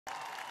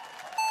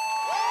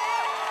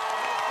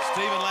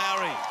Stephen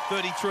Lowry,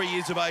 33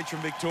 years of age from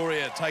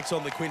Victoria, takes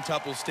on the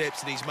quintuple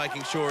steps, and he's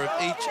making sure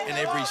of each and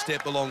every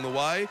step along the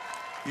way,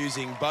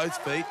 using both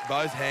feet,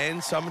 both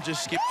hands. Some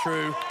just skip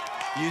through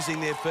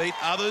using their feet.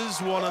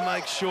 Others want to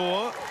make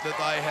sure that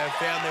they have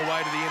found their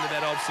way to the end of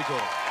that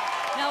obstacle.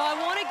 Now, I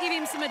want to give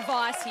him some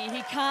advice here.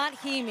 He can't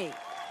hear me.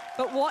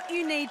 But what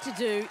you need to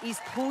do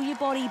is pull your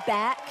body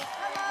back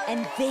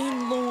and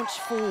then launch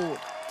forward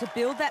to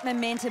build that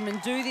momentum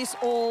and do this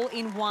all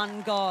in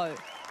one go.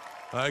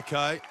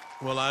 OK,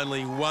 well,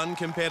 only one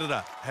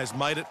competitor has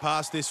made it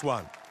past this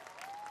one.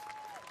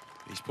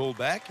 He's pulled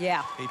back.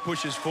 Yeah. He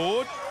pushes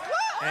forward.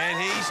 And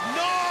he's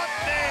not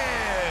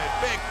there.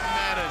 Beck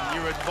Madden,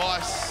 your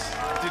advice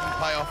didn't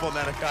pay off on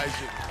that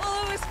occasion.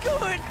 Well, it was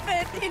good,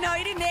 but, you know,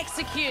 he didn't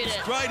execute it.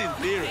 Great in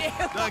theory.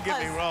 Yeah, Don't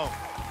get me wrong.